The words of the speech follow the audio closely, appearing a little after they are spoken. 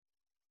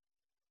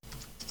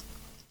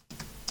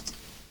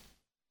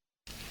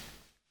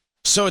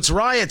So it's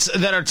riots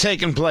that are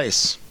taking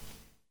place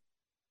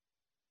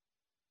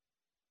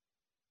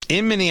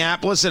in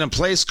Minneapolis in a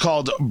place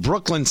called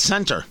Brooklyn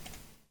Center.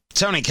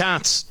 Tony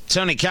Katz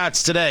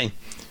today.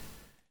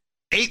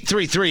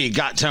 833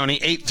 got Tony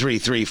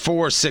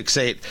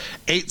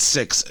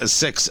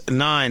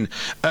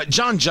 833-468-8669.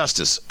 John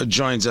Justice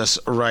joins us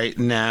right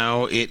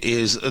now. It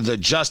is the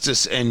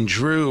Justice and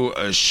Drew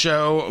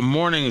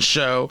morning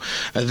show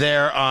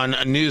there on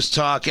News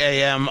Talk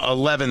AM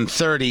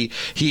 1130.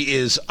 He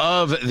is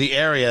of the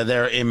area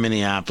there in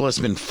Minneapolis,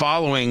 been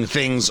following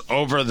things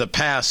over the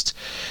past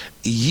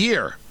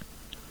year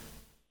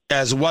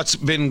as what's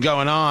been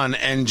going on.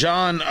 And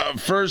John,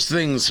 first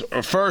things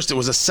first, it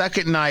was a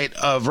second night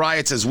of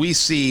riots as we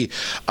see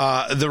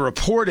the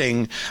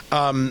reporting.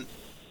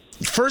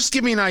 First,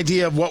 give me an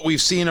idea of what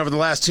we've seen over the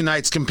last two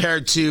nights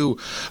compared to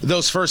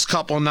those first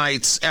couple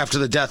nights after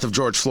the death of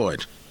George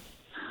Floyd.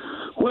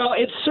 Well,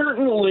 it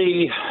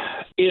certainly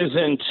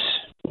isn't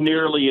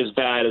nearly as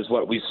bad as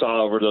what we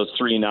saw over those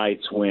three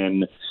nights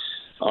when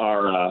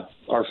our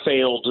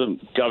failed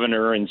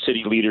governor and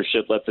city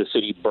leadership let the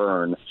city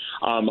burn.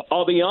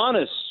 I'll be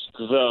honest,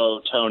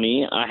 though,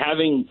 Tony,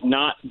 having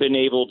not been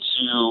able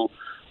to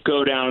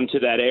go down to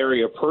that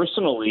area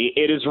personally,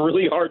 it is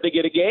really hard to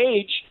get a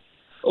gauge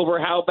over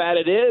how bad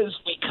it is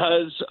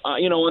because,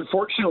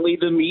 unfortunately,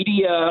 the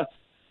media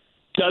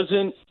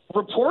doesn't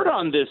report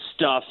on this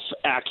stuff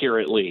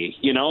accurately.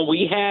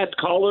 We had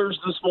callers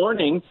this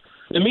morning.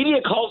 The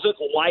media calls it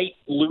light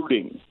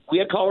looting. We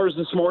had callers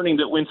this morning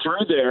that went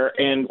through there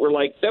and were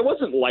like, that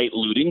wasn't light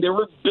looting. There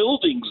were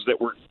buildings that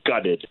were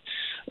gutted.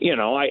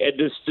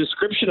 This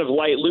description of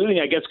light looting,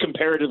 I guess,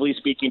 comparatively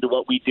speaking to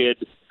what we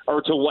did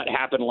or to what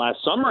happened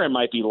last summer, it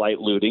might be light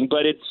looting.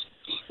 But it's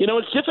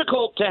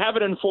difficult to have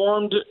an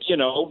informed,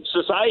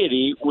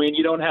 society when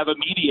you don't have a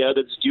media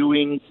that's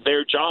doing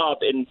their job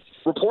and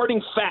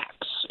reporting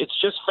facts. It's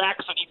just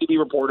facts that need to be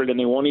reported, and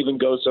they won't even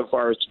go so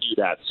far as to do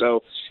that.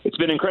 So it's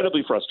been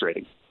incredibly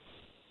frustrating.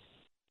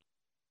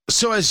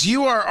 So as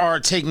you are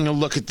taking a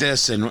look at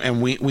this,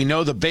 and we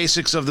know the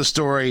basics of the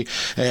story,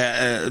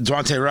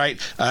 Daunte Wright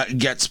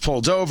gets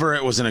pulled over.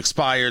 It was an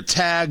expired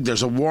tag.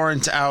 There's a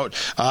warrant out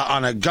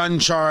on a gun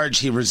charge.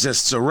 He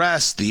resists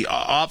arrest. The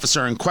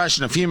officer in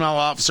question, a female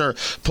officer,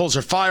 pulls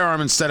her firearm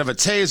instead of a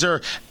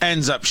taser,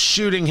 ends up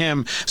shooting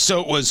him.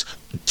 So it was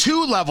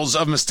two levels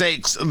of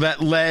mistakes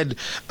that led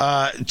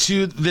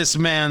to this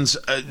man's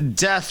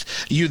death.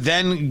 You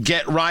then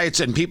get riots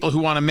and people who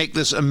want to make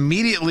this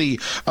immediately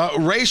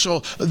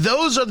racial.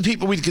 Those are the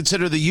people we'd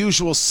consider the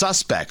usual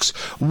suspects.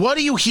 What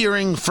are you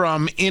hearing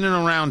from in and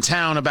around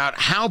town about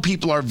how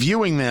people are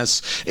viewing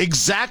this?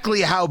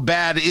 Exactly how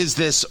bad is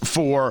this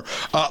for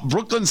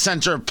Brooklyn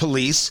Center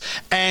Police?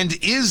 And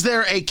is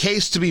there a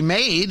case to be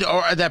made,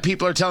 or that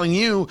people are telling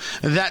you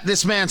that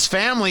this man's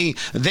family,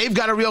 they've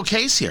got a real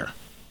case here?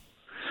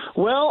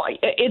 Well,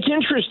 it's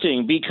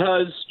interesting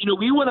because,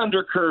 we went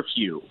under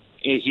curfew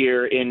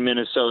here in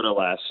Minnesota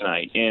last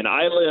night, and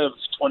I live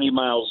 20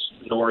 miles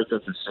north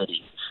of the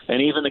city,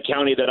 and even the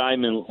county that I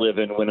live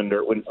in went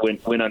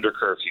under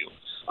curfew.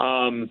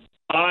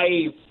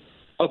 I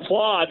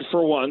applaud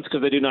for once,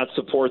 because I do not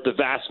support the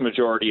vast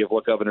majority of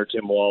what Governor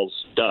Tim Walz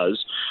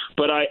does,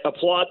 but I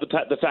applaud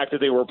the fact that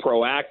they were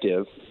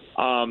proactive.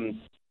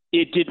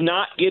 It did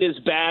not get as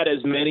bad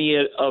as many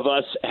of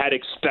us had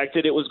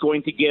expected it was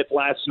going to get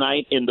last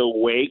night in the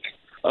wake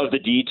of the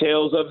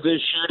details of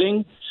this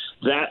shooting.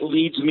 That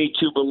leads me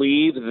to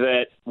believe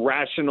that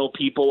rational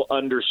people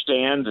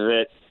understand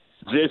that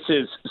this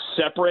is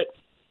separate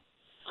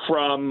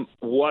from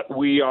what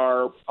we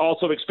are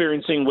also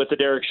experiencing with the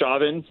Derek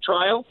Chauvin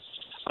trial.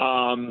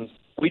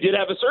 We did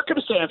have a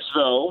circumstance,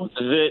 though,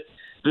 that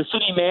the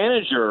city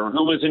manager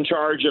who was in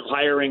charge of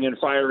hiring and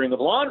firing of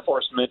law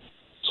enforcement,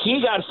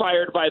 he got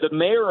fired by the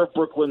mayor of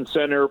Brooklyn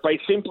Center by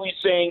simply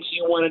saying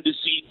he wanted to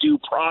see due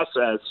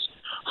process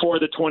for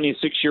the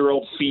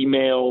 26-year-old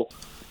female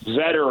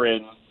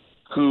veteran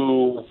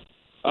who,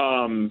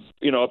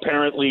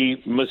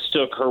 apparently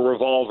mistook her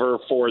revolver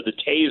for the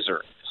taser.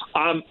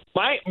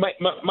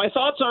 My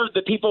thoughts are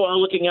that people are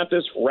looking at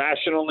this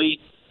rationally,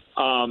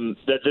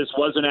 that this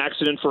was an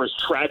accident for as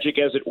tragic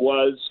as it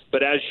was.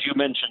 But as you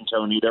mentioned,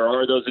 Tony, there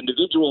are those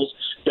individuals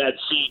that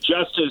see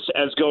justice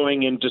as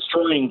going and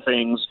destroying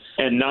things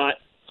and not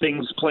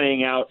things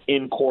playing out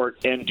in court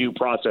and due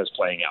process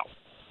playing out.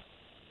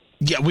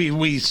 Yeah, we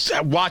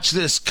watch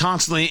this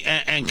constantly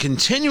and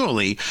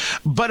continually,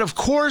 but of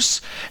course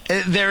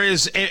there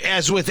is,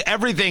 as with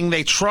everything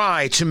they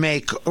try to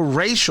make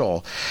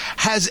racial.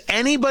 Has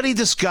anybody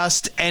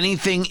discussed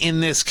anything in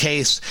this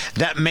case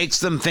that makes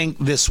them think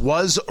this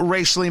was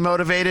racially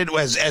motivated?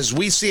 As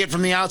we see it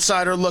from the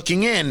outsider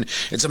looking in,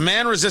 it's a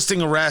man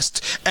resisting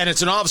arrest, and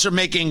it's an officer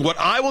making what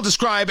I will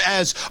describe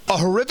as a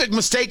horrific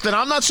mistake that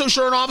I'm not so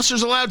sure an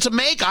officer's allowed to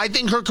make. I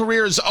think her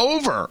career is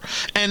over,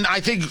 and I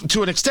think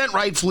to an extent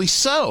rightfully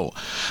so.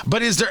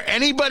 But is there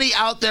anybody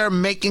out there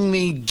making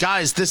the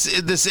guys,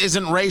 this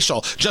isn't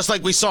racial, just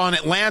like we saw in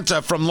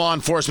Atlanta from law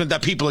enforcement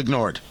that people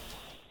ignored?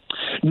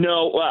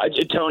 No,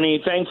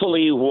 Tony,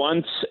 thankfully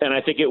once, and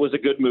I think it was a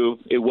good move,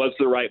 it was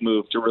the right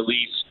move to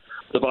release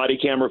the body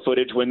camera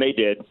footage when they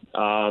did.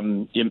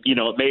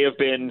 It may have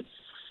been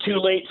too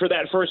late for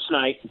that first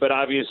night, but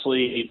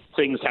obviously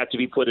things had to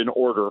be put in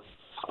order.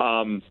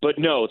 But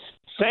no,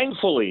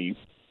 thankfully,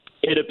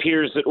 it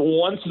appears that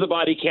once the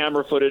body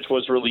camera footage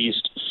was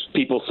released,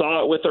 people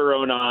saw it with their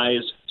own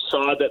eyes,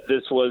 saw that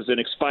this was an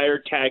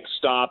expired tag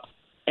stop,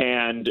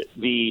 and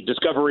the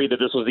discovery that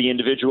this was the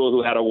individual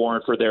who had a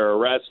warrant for their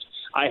arrest.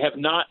 I have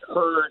not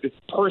heard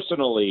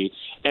personally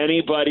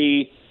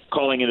anybody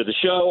calling into the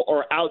show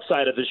or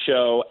outside of the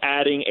show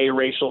adding a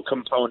racial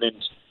component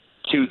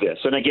to this.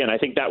 And again, I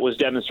think that was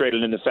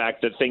demonstrated in the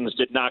fact that things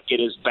did not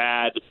get as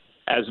bad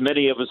as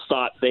many of us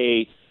thought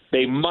they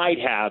might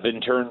have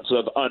in terms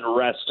of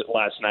unrest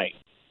last night.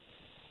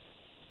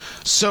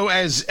 So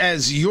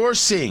as you're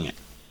seeing it,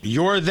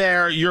 you're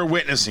there, you're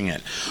witnessing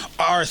it.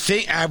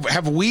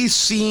 Have we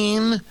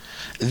seen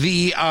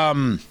the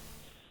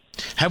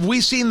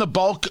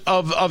bulk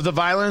of the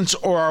violence,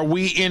 or are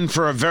we in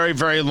for a very,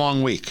 very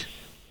long week?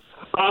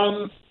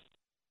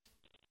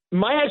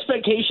 My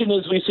expectation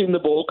is we've seen the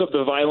bulk of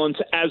the violence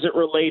as it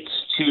relates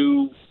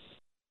to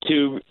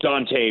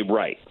Daunte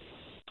Wright.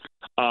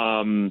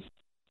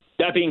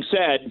 That being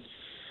said,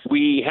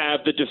 we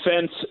have the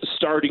defense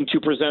starting to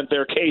present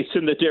their case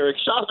in the Derek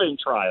Chauvin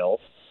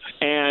trial.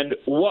 And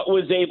what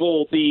was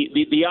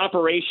the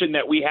operation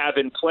that we have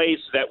in place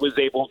that was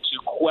able to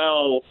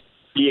quell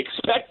the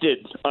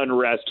expected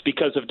unrest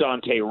because of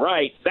Daunte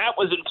Wright, that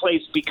was in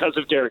place because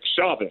of Derek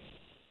Chauvin.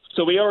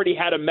 So we already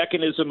had a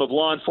mechanism of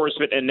law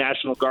enforcement and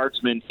National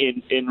Guardsmen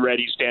in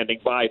ready, standing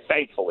by,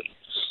 thankfully.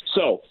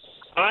 So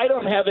I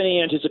don't have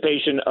any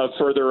anticipation of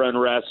further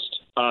unrest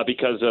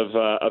because of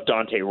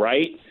Daunte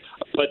Wright.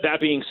 But that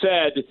being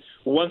said,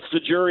 once the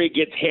jury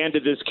gets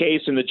handed this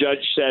case and the judge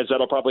says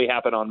that'll probably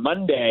happen on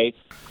Monday,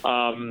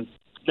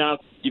 now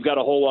you've got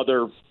a whole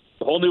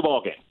new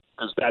ballgame.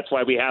 Because that's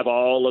why we have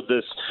all of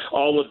this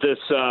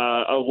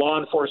law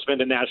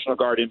enforcement and National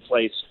Guard in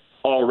place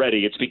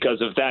already. It's because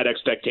of that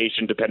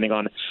expectation, depending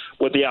on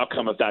what the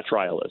outcome of that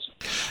trial is.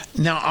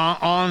 Now,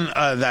 on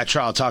that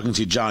trial, talking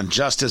to John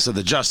Justice of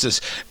the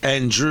Justice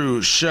and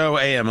Drew Show,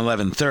 AM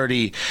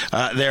 1130.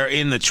 They're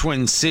in the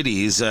Twin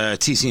Cities,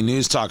 TC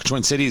News Talk,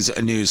 Twin Cities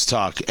News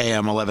Talk,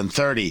 AM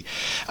 1130.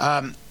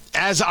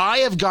 As I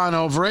have gone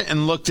over it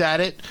and looked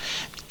at it,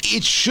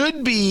 it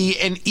should be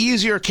an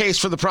easier case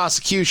for the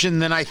prosecution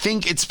than I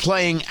think it's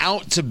playing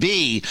out to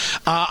be.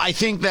 I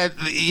think that,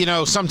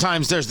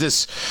 sometimes there's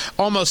this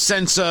almost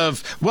sense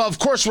of, well, of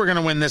course we're going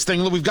to win this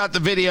thing. We've got the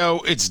video.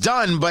 It's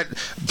done. But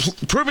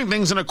proving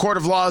things in a court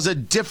of law is a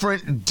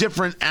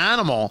different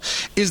animal.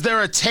 Is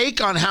there a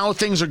take on how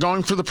things are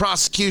going for the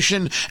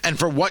prosecution and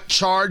for what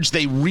charge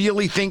they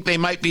really think they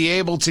might be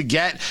able to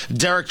get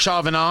Derek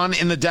Chauvin on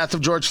in the death of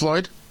George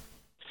Floyd?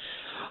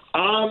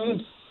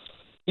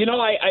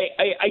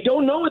 I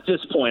don't know at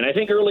this point. I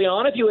think early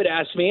on, if you had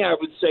asked me, I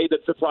would say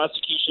that the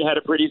prosecution had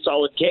a pretty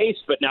solid case.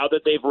 But now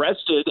that they've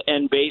rested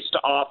and based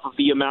off of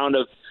the amount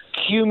of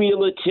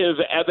cumulative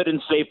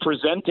evidence they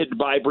presented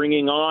by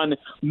bringing on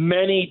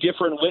many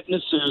different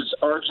witnesses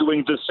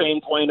arguing the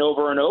same point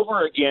over and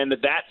over again,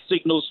 that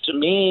signals to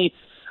me,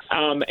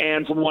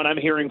 and from what I'm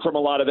hearing from a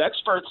lot of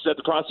experts, that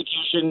the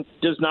prosecution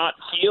does not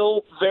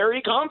feel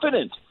very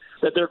confident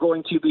that they're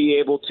going to be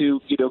able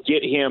to,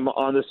 get him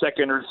on the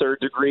second or third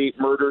degree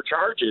murder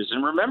charges.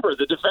 And remember,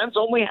 the defense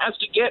only has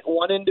to get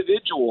one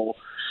individual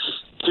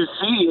to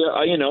see,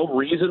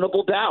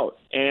 reasonable doubt.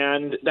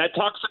 And that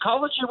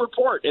toxicology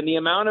report and the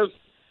amount of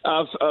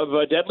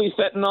deadly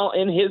fentanyl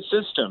in his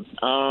system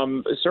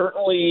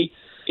certainly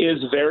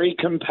is very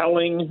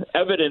compelling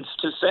evidence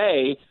to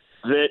say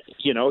that,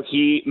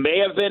 he may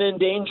have been in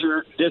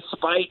danger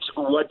despite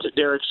what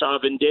Derek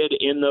Chauvin did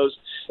in those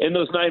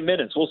 9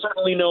 minutes. We'll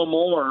certainly know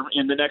more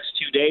in the next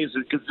 2 days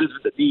because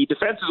the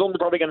defense is only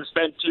probably going to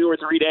spend 2 or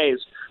 3 days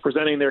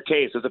presenting their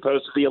case as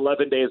opposed to the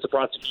 11 days the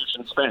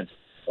prosecution spent.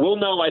 We'll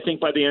know, I think,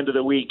 by the end of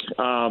the week,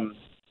 a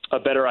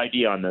better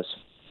idea on this.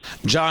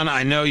 John,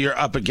 I know you're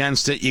up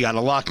against it. You got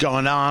a lot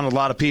going on, a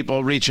lot of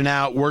people reaching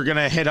out. We're going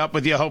to hit up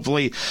with you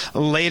hopefully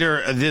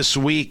later this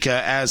week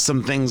as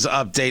some things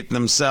update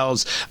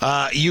themselves.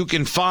 You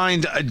can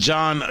find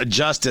John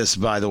Justice,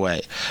 by the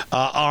way,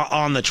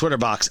 on the Twitter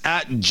box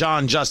at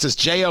John Justice,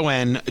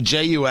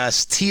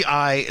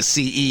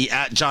 JONJUSTICE,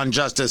 at John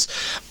Justice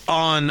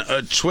on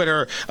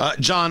Twitter.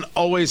 John,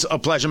 always a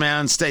pleasure,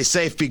 man. Stay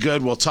safe, be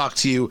good. We'll talk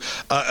to you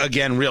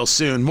again real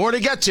soon. More to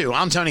get to.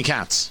 I'm Tony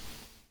Katz.